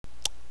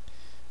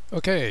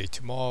Okay,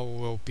 tomorrow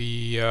will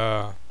be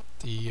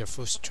the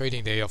first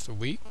trading day of the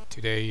week.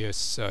 Today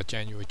is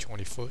January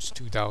 21st,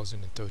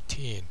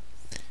 2013.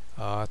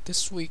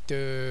 This week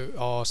there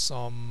are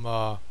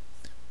some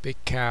big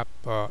cap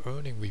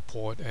earning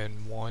report,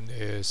 and one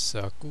is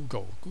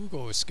Google.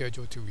 Google is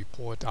scheduled to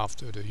report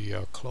after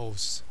the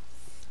close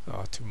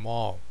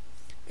tomorrow.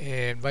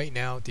 And right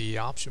now the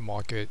option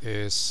market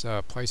is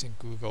pricing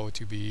Google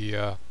to be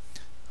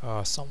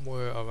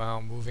somewhere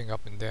around moving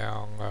up and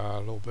down a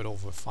little bit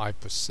over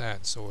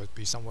 5%, so it'd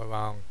be somewhere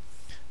around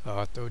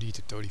 $30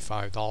 to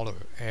 $35.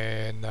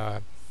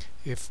 And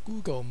if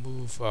Google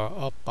move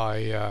up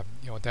by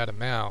that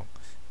amount,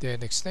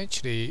 then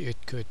essentially it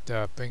could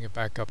bring it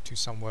back up to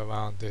somewhere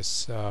around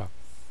this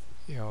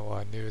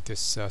near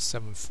this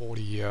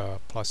 740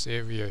 plus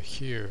area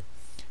here.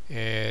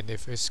 And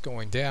if it's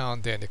going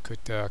down, then it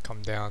could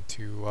come down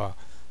to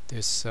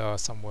this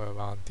somewhere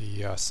around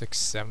the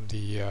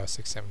 670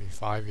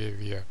 675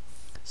 area.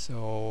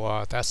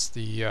 So that's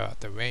the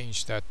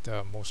range that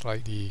most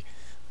likely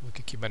we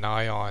could keep an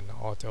eye on,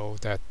 although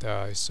that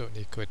it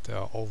certainly could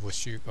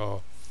overshoot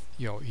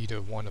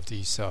either one of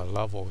these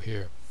level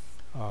here.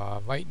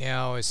 Right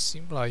now it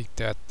seems like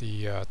that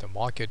the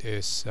market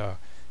is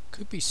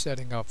could be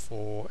setting up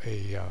for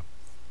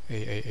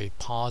a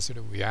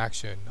positive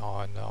reaction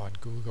on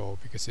Google,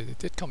 because it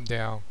did come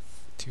down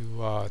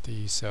to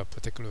these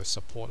particular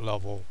support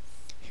level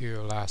here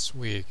last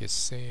week. It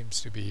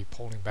seems to be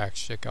pulling back,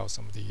 check out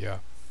some of the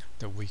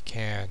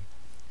weekend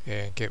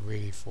and get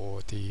ready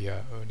for the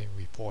earning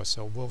report.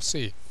 So we'll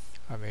see.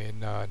 I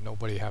mean,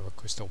 nobody have a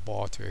crystal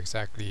ball to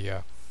exactly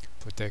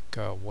predict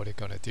what they're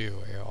gonna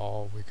do.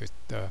 All we could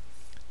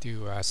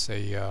do as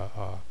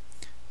a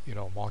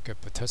market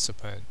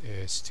participant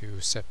is to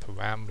set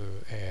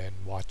parameter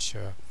and watch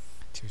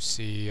to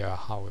see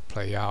how it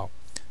play out.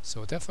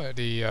 So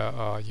definitely,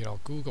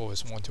 Google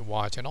is one to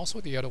watch, and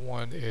also the other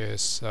one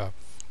is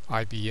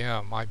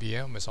IBM.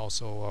 IBM is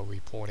also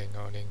reporting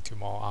earning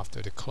tomorrow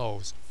after the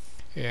close,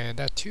 and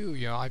that too,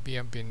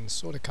 IBM been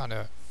sort of kind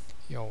of,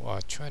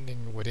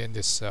 trending within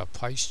this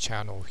price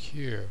channel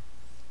here,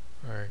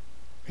 right?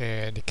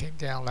 And it came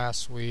down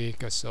last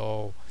week or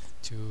so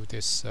to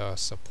this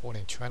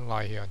supporting trend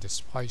line here on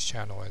this price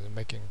channel, and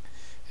making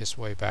its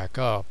way back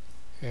up,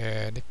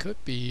 and it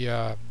could be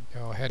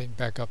heading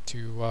back up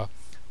to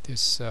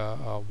this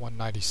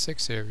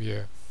 196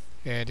 area.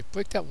 And if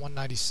break that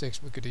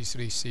 196, we could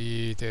easily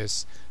see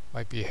this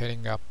might be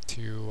heading up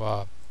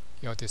to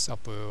this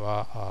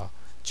upper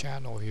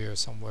channel here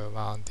somewhere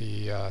around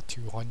the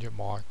 200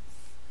 mark.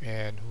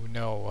 And who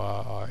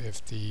know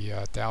if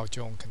the Dow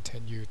Jones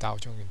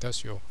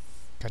Industrial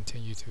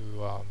continue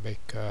to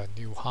make a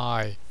new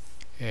high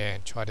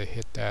and try to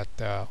hit that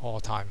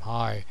all-time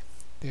high,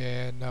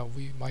 then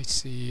we might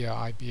see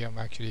IBM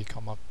actually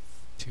come up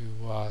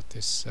to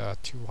this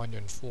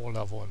 204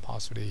 level, and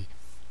possibly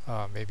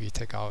maybe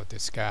take out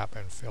this gap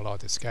and fill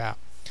out this gap.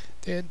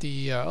 Then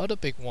the other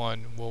big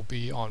one will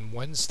be on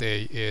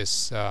Wednesday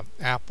is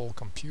Apple,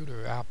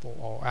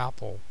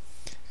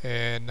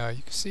 and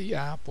you can see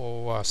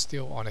Apple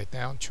still on a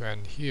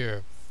downtrend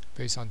here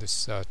based on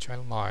this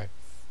trend line.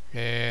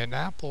 And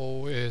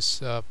Apple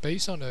is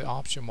based on the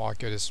option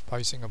market is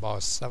pricing about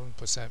a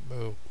 7%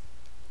 move.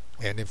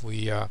 And if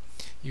we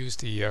use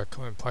the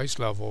current price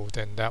level,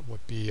 then that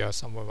would be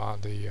somewhere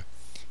around the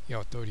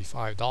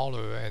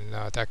 $35, and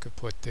that could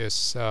put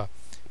this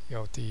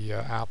the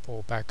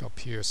Apple back up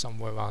here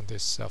somewhere around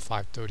this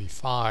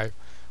 535.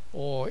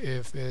 Or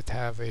if it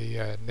have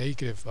a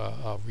negative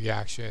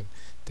reaction,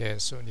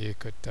 then certainly it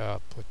could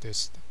put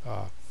this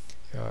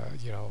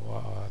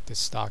this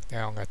stock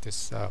down at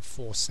this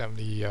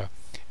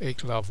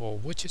 478 level,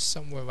 which is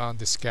somewhere around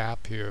this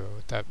gap here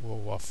that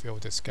will fill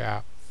this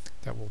gap.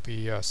 That will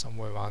be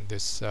somewhere around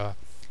this the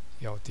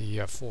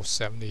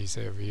 470s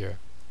area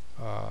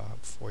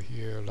for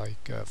here,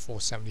 like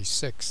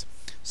 476.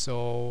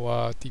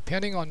 So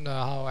depending on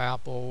how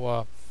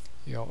Apple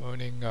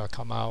earning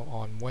come out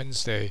on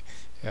Wednesday,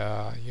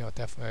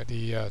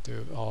 definitely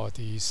there are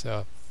these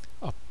up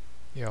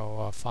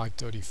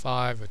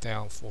 535 or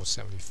down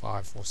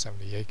 475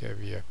 478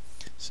 area.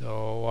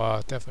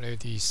 So definitely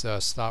these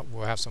stock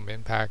will have some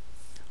impact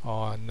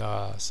on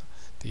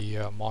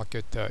the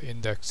market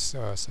index,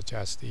 such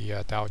as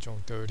the Dow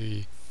Jones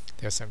 30,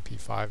 the S&P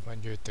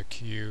 500, the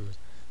Q.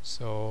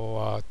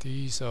 So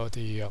these are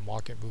the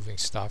market moving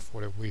stock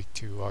for the week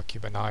to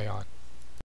keep an eye on.